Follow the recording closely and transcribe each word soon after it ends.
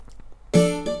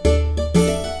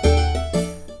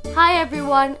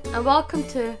everyone, and welcome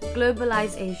to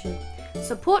Globalize Asia.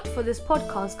 Support for this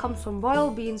podcast comes from Royal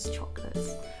Beans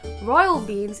Chocolates. Royal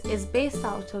Beans is based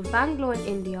out of Bangalore in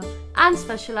India and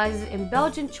specializes in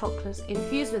Belgian chocolates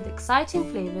infused with exciting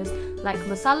flavors like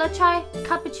masala chai,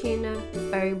 cappuccino,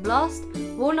 berry blast,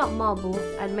 walnut marble,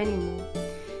 and many more.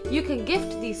 You can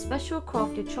gift these special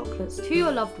crafted chocolates to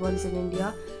your loved ones in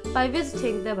India by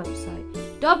visiting their website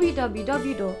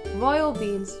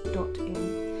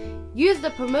www.royalbeans.in. Use the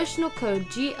promotional code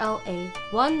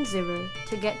GLA10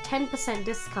 to get 10%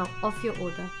 discount off your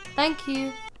order. Thank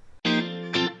you.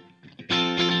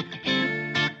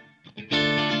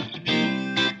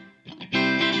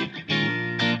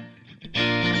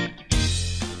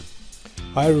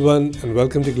 Hi everyone and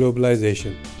welcome to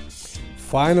Globalization.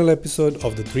 Final episode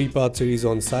of the three-part series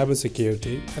on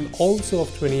cybersecurity and also of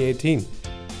 2018.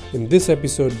 In this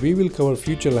episode, we will cover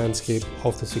future landscape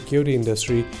of the security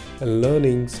industry and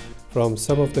learnings from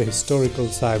some of the historical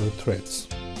cyber threats.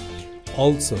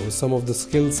 Also, some of the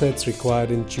skill sets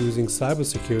required in choosing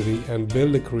cybersecurity and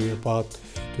build a career path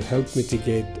to help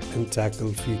mitigate and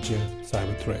tackle future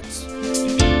cyber threats.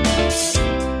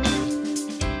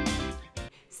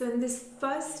 So in this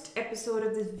first episode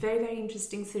of this very, very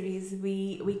interesting series,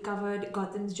 we covered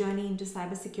Gautam's journey into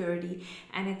cybersecurity,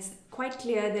 and it's quite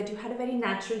clear that you had a very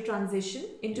natural transition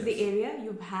into the area.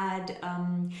 You've had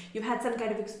some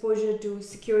kind of exposure to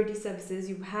security services.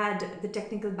 You've had the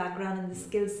technical background and the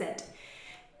skill set.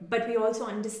 But we also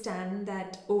understand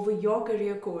that over your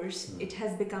career course, it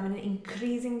has become an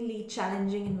increasingly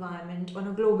challenging environment on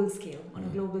a global scale, on a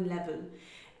global level.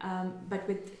 But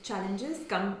with challenges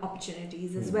come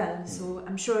opportunities as well. So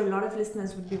I'm sure a lot of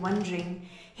listeners would be wondering,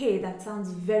 hey, that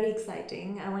sounds very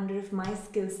exciting. I wonder if my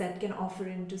skill set can offer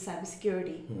into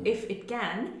cybersecurity. If it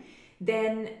can,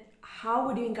 then how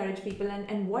would you encourage people?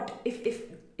 And what if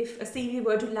a CV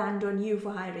were to land on you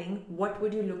for hiring, what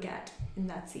would you look at in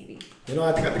that CV?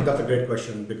 I think that's a great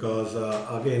question because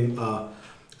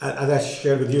as I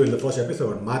shared with you in the first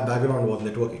episode, my background was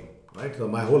networking. Right, so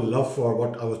my whole love for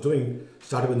what I was doing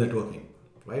started with networking,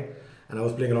 right? And I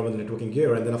was playing around with the networking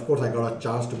gear, and then of course I got a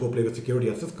chance to go play with security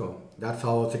at Cisco. That's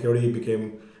how security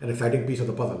became an exciting piece of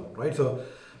the puzzle, right? So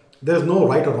there's no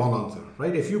right or wrong answer,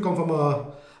 right? If you come from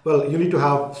you need to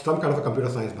have some kind of a computer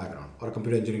science background or a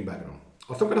computer engineering background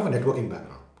or some kind of a networking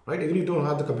background, right? Even if you don't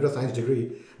have the computer science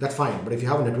degree, that's fine. But if you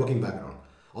have a networking background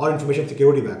or information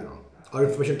security background or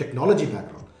information technology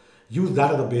background, use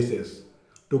that as a basis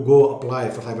to go apply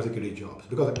for cybersecurity jobs,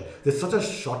 because there's such a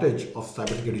shortage of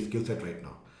cybersecurity skill set right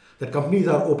now that companies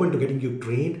are open to getting you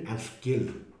trained and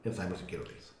skilled in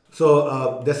cybersecurity.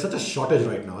 So there's such a shortage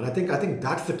right now, and I think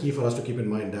that's the key for us to keep in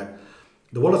mind, that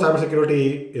the world of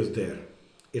cybersecurity is there.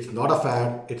 It's not a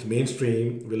fad, it's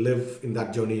mainstream. We live in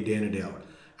that journey day in and day out.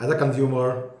 As a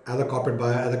consumer, as a corporate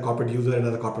buyer, as a corporate user, and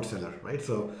as a corporate seller, right?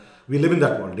 So we live in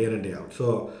that world day in and day out.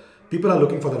 So people are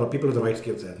looking for the people with the right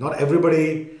skill set. Not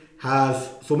everybody has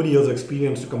so many years of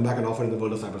experience to come back and offer in the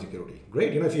world of cybersecurity.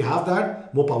 Great, if you have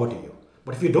that, more power to you.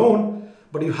 But if you don't,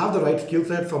 but you have the right skill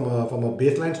set from a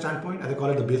baseline standpoint, as I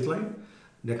call it the baseline,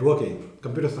 networking,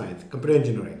 computer science, computer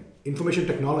engineering, information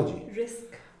technology.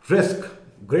 Risk,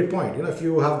 great point. If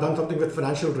you have done something with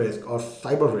financial risk or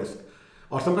cyber risk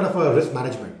or some kind of a risk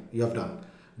management you have done,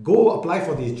 go apply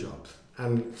for these jobs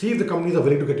and see if the companies are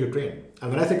willing to get you trained.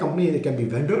 And when I say companies, it can be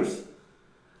vendors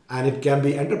and it can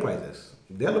be enterprises.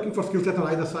 They're looking for skill sets on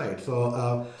either side.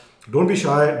 So don't be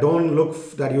shy. Don't look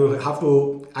that you have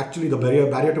to, actually the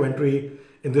barrier to entry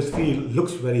in this field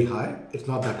looks very high. It's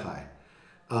not that high.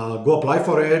 Go apply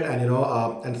for it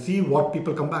and see what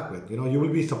people come back with. You will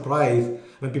be surprised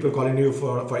when people calling you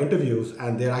for interviews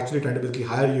and they're actually trying to basically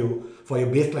hire you for your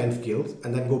baseline skills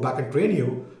and then go back and train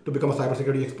you to become a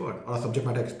cybersecurity expert or a subject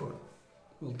matter expert.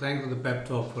 Well, thanks for the pep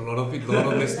talk for a lot of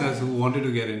listeners who wanted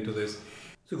to get into this.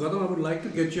 So Gautam, I would like to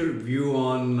get your view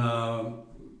on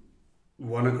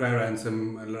WannaCry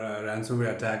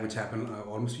ransomware attack, which happened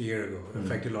almost a year ago.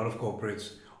 Affected a lot of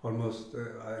corporates. Almost,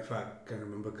 if I can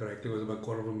remember correctly, it was about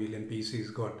 250,000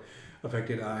 PCs got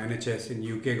affected. NHS in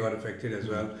UK got affected as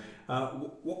well.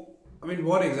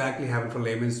 What exactly happened from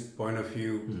layman's point of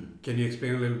view? Can you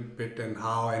explain a little bit and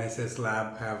how NSS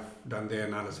Lab have done their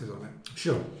analysis on it?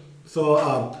 Sure. So,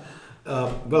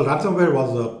 ransomware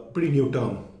was a pretty new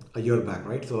term a year back,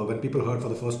 right? So when people heard for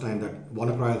the first time that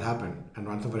WannaCry has happened and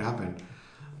ransomware happened,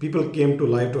 people came to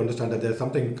life to understand that there's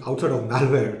something outside of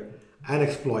malware and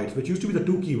exploits, which used to be the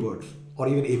two keywords, or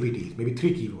even APTs, maybe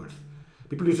three keywords.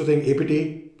 People used to think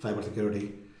APT,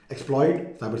 cybersecurity,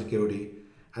 exploit, cybersecurity,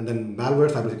 and then malware,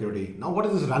 cybersecurity. Now what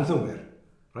is this ransomware,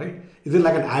 right? Is it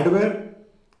like an adware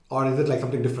or is it like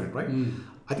something different, right?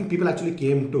 I think people actually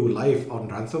came to life on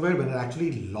ransomware when it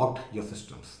actually locked your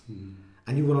systems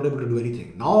and you were not able to do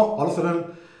anything. Now, all of a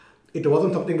sudden, it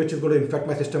wasn't something which is going to infect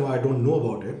my system or I don't know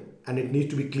about it and it needs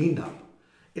to be cleaned up.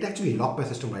 It actually locked my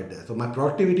system right there. So my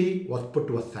productivity was put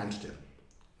to a standstill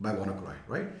by WannaCry,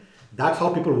 right? That's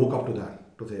how people woke up to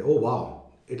that, to say, oh wow,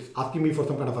 it's asking me for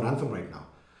some kind of a ransom right now.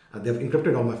 And they've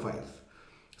encrypted all my files.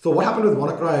 So what happened with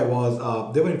WannaCry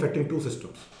was they were infecting two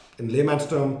systems. In layman's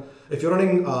term, if you're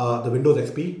running the Windows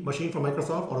XP machine from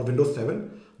Microsoft or a Windows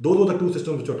 7, those were the two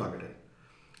systems which were targeted.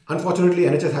 Unfortunately,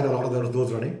 NHS had a lot of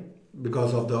those running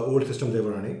because of the old systems they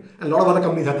were running. And a lot of other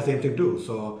companies had the same thing too.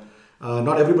 So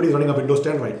not everybody's running a Windows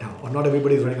 10 right now, or not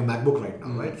everybody's running a MacBook right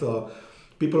now, right? So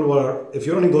people were, if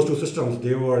you're running those two systems,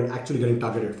 they were actually getting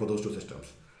targeted for those two systems.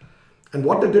 And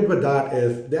what they did with that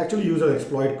is they actually used an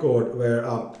exploit code where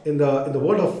in the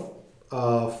world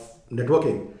of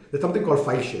networking, there's something called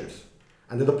file shares.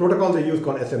 And there's a protocol they use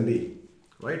called SMB,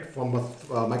 right, from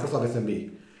Microsoft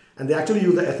SMB. And they actually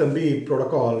use the SMB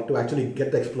protocol to actually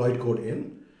get the exploit code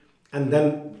in and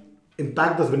then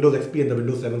impact this Windows XP and the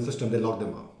Windows 7 system. They locked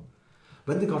them out.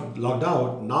 When they got logged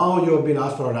out, now you have been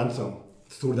asked for a ransom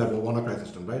through that WannaCry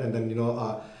system, right? And then,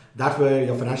 that's where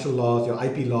your financial loss, your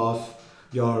IP loss,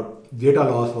 your data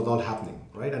loss was all happening,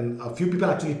 right? And a few people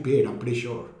actually paid, I'm pretty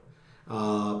sure.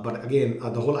 But again,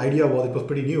 the whole idea was it was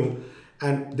pretty new.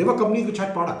 And there were companies which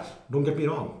had products, don't get me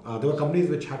wrong. There were companies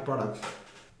which had products.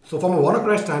 So from a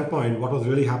WannaCry standpoint, what was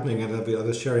really happening, as I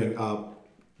was sharing,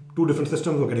 two different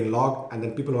systems were getting logged and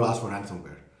then people were asked for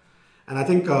ransomware. And I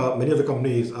think many of the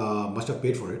companies must have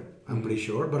paid for it, I'm pretty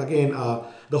sure. But again,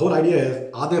 the whole idea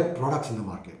is, are there products in the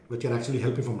market which can actually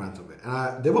help you from ransomware?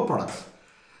 And there were products,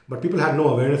 but people had no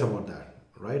awareness about that,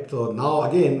 right? So now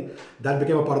again, that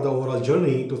became a part of the overall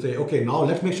journey to say, okay, now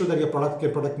let's make sure that your product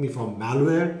can protect me from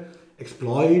malware,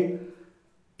 exploit,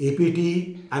 APT,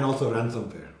 and also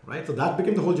ransomware, right? So that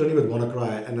became the whole journey with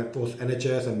WannaCry, and of course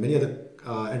NHS and many other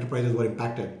enterprises were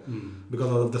impacted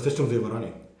because of the systems they were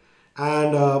running.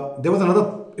 And there was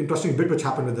another interesting bit which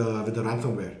happened with the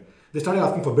ransomware. They started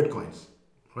asking for bitcoins,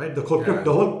 right? The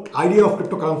whole idea of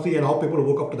cryptocurrency and how people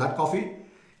woke up to that coffee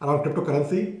around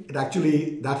cryptocurrency,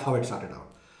 that's how it started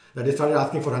out. That they started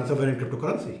asking for ransomware in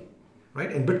cryptocurrency,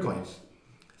 right? In bitcoins.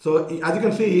 So as you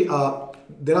can see,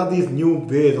 there are these new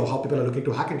ways of how people are looking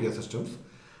to hack into your systems.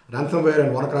 Ransomware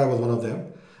and WannaCry was one of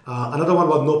them. Another one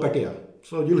was NotPetya.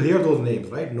 So you'll hear those names,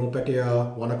 right?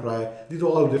 NotPetya, WannaCry. These are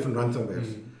all different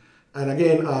ransomwares. And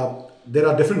again, there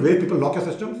are different ways people lock your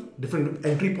systems, different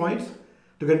entry points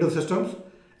to get into the systems.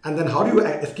 And then how do you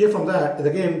escape from that is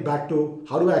again back to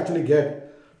how do I actually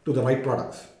get to the right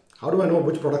products? How do I know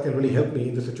which product can really help me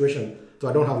in this situation so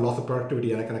I don't have loss of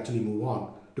productivity and I can actually move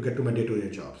on to get to my day-to-day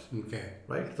jobs? Okay.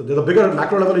 Right? So there's a bigger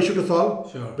macro level issue to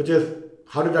solve, Sure. which is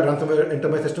how did that ransomware enter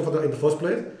my system in the first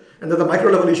place? And there's a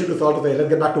micro level issue to solve to say, let's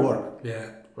get back to work. Yeah.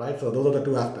 Right? So those are the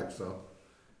two aspects.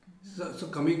 So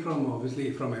coming from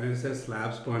obviously from NSS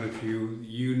Labs point of view,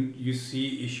 you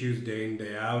see issues day in,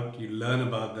 day out, you learn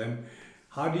about them.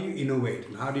 How do you innovate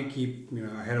and how do you keep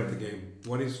ahead of the game?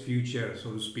 What is future,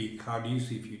 so to speak? How do you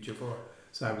see future for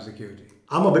cybersecurity?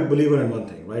 I'm a big believer in one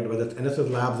thing, right? Whether it's NSS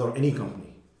Labs or any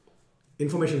company,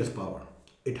 information is power.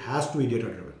 It has to be data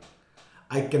driven.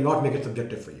 I cannot make it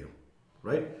subjective for you,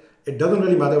 right? It doesn't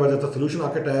really matter whether it's a solution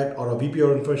architect or a VP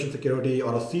of information security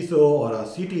or a CISO or a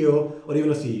CTO or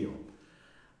even a CEO.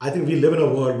 I think we live in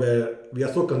a world where we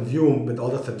are so consumed with all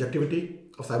the subjectivity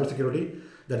of cybersecurity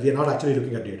that we are not actually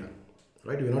looking at data,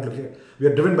 right? We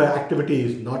are driven by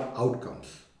activities, not outcomes.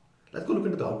 Let's go look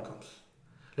into the outcomes.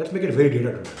 Let's make it very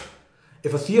data driven.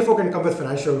 If a CFO can come with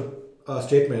financial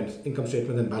statements, income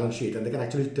statements and balance sheet, and they can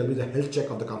actually tell me the health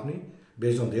check of the company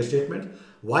based on their statement,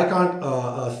 why can't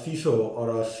a CISO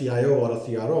or a CIO or a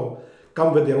CRO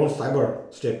come with their own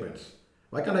cyber statements?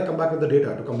 Why can't I come back with the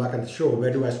data to come back and show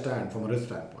where do I stand from a risk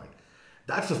standpoint?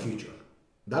 That's the future.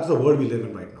 That's the world we live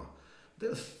in right now.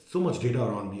 There's so much data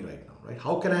around me right now, right?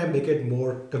 How can I make it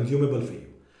more consumable for you?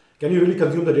 Can you really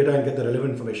consume the data and get the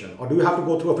relevant information? Or do you have to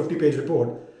go through a 50-page report,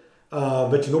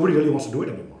 which nobody really wants to do it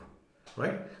anymore,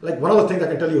 right? Like one of the things I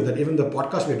can tell you that even the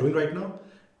podcast we're doing right now,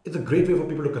 it's a great way for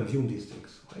people to consume these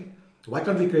things, right? Why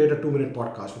can't we create a 2-minute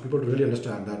podcast for people to really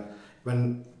understand that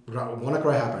when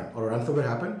WannaCry happened or ransomware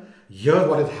happened, here's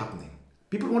what is happening.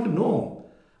 People want to know.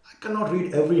 I cannot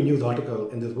read every news article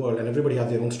in this world and everybody has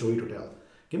their own story to tell.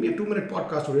 Give me a 2-minute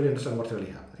podcast to really understand what's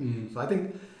really happening. So I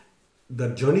think the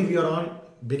journey we are on,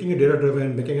 making it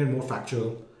data-driven, making it more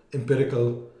factual,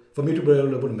 empirical, for me to be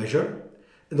able to measure.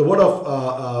 In the world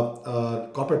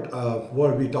of corporate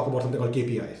world, we talk about something called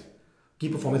KPIs, key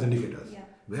performance indicators. Yeah.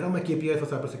 Where are my KPIs for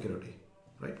cybersecurity?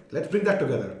 Right? Let's bring that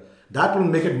together. That will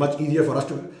make it much easier for us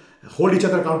to hold each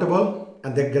other accountable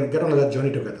and then get on that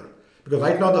journey together. Because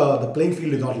right now the playing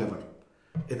field is not level.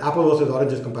 It's apple versus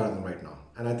oranges comparison right now.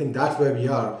 And I think that's where we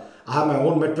are. I have my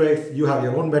own metrics, you have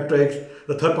your own metrics,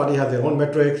 the third party has their own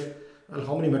metrics. Well,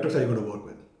 how many metrics are you going to work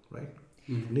with, right?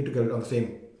 You need to get it on the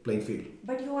same playing field.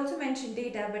 But you also mentioned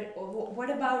data, but what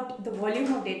about the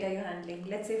volume of data you're handling?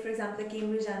 Let's say, for example, the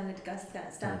Cambridge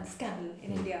Analytica scandal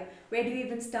in India. Where do you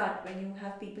even start when you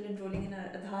have people enrolling in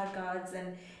Aadhaar cards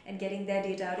and getting their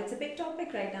data out? It's a big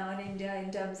topic right now in India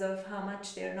in terms of how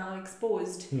much they're now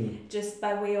exposed just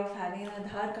by way of having an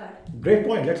Aadhaar card. Great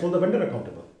point. Let's hold the vendor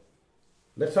accountable.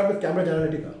 Let's start with Cambridge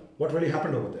Analytica. What really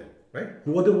happened over there, right?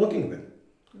 Who were they working with,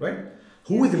 right?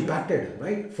 Who is impacted,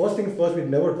 right? First things first,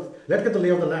 let's get the lay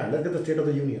of the land, let's get the state of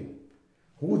the union.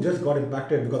 Who just got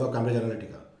impacted because of Cambridge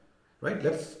Analytica, right?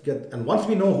 And once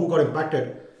we know who got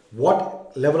impacted,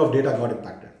 what level of data got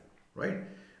impacted, right?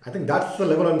 I think that's the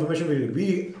level of information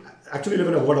we actually live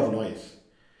in a world of noise.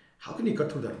 How can you cut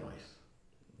through that noise?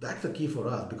 That's the key for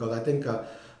us, because I think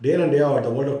day in and day out, the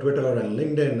world of Twitter and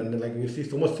LinkedIn, and like we see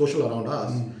so much social around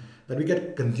us that we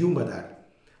get consumed by that.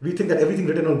 We think that everything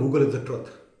written on Google is the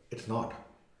truth. It's not,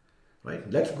 right?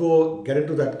 Let's go get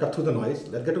into that, cut through the noise.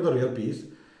 Let's get to the real piece.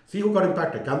 See who got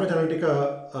impacted. Cambridge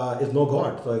Analytica is no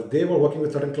god. So if they were working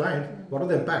with certain clients, what was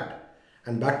the impact?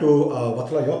 And back to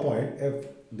Vatsala, your point, if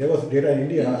there was data in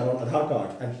India around Aadhaar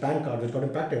cards and PAN cards which got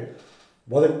impacted,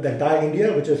 was it the entire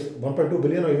India, which is 1.2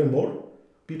 billion or even more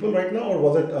people right now, or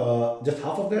was it just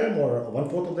half of them or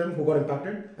 1/4 of them who got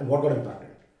impacted, and what got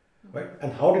impacted, right?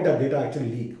 And how did that data actually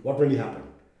leak? What really happened?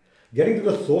 Getting to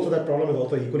the source of that problem is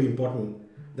also equally important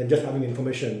than just having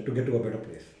information to get to a better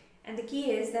place. And the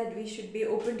key is that we should be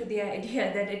open to the idea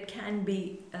that it can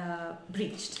be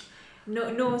breached.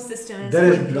 No system is...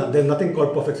 There's nothing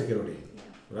called perfect security,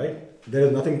 right? There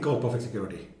is nothing called perfect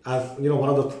security. As you know, one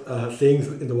of the sayings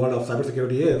in the world of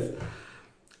cybersecurity is,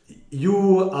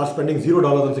 you are spending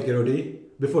 $0 on security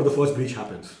before the first breach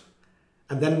happens.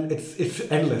 And then it's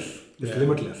endless, it's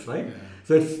limitless, right? Yeah.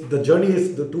 So the journey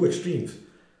is the two extremes.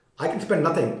 I can spend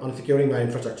nothing on securing my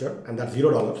infrastructure, and that's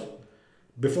 $0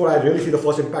 before I really see the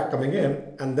first impact coming in,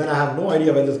 and then I have no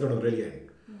idea when this is going to really end,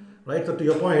 right? So to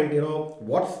your point,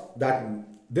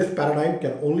 this paradigm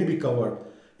can only be covered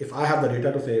if I have the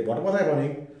data to say, what was I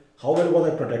running? How well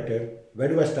was I protected? Where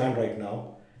do I stand right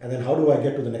now? And then how do I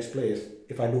get to the next place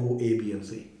if I do A, B, and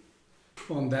C?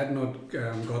 On that note,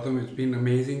 Gautam, it's been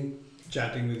amazing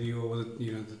chatting with you over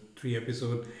the 3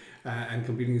 episodes and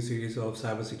completing the series of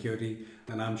cybersecurity.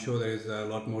 And I'm sure there is a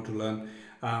lot more to learn.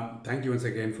 Thank you once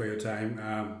again for your time,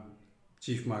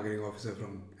 Chief Marketing Officer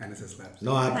from NSS Labs.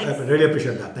 No, I really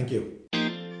appreciate that. Thank you.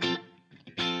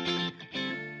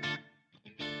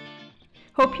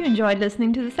 Hope you enjoyed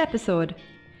listening to this episode.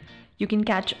 You can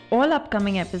catch all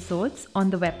upcoming episodes on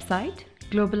the website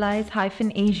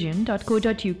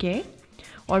globalize-asian.co.uk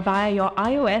or via your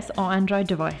iOS or Android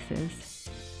devices.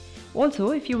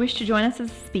 Also, if you wish to join us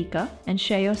as a speaker and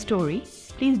share your story,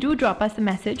 please do drop us a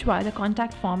message via the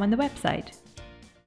contact form on the website.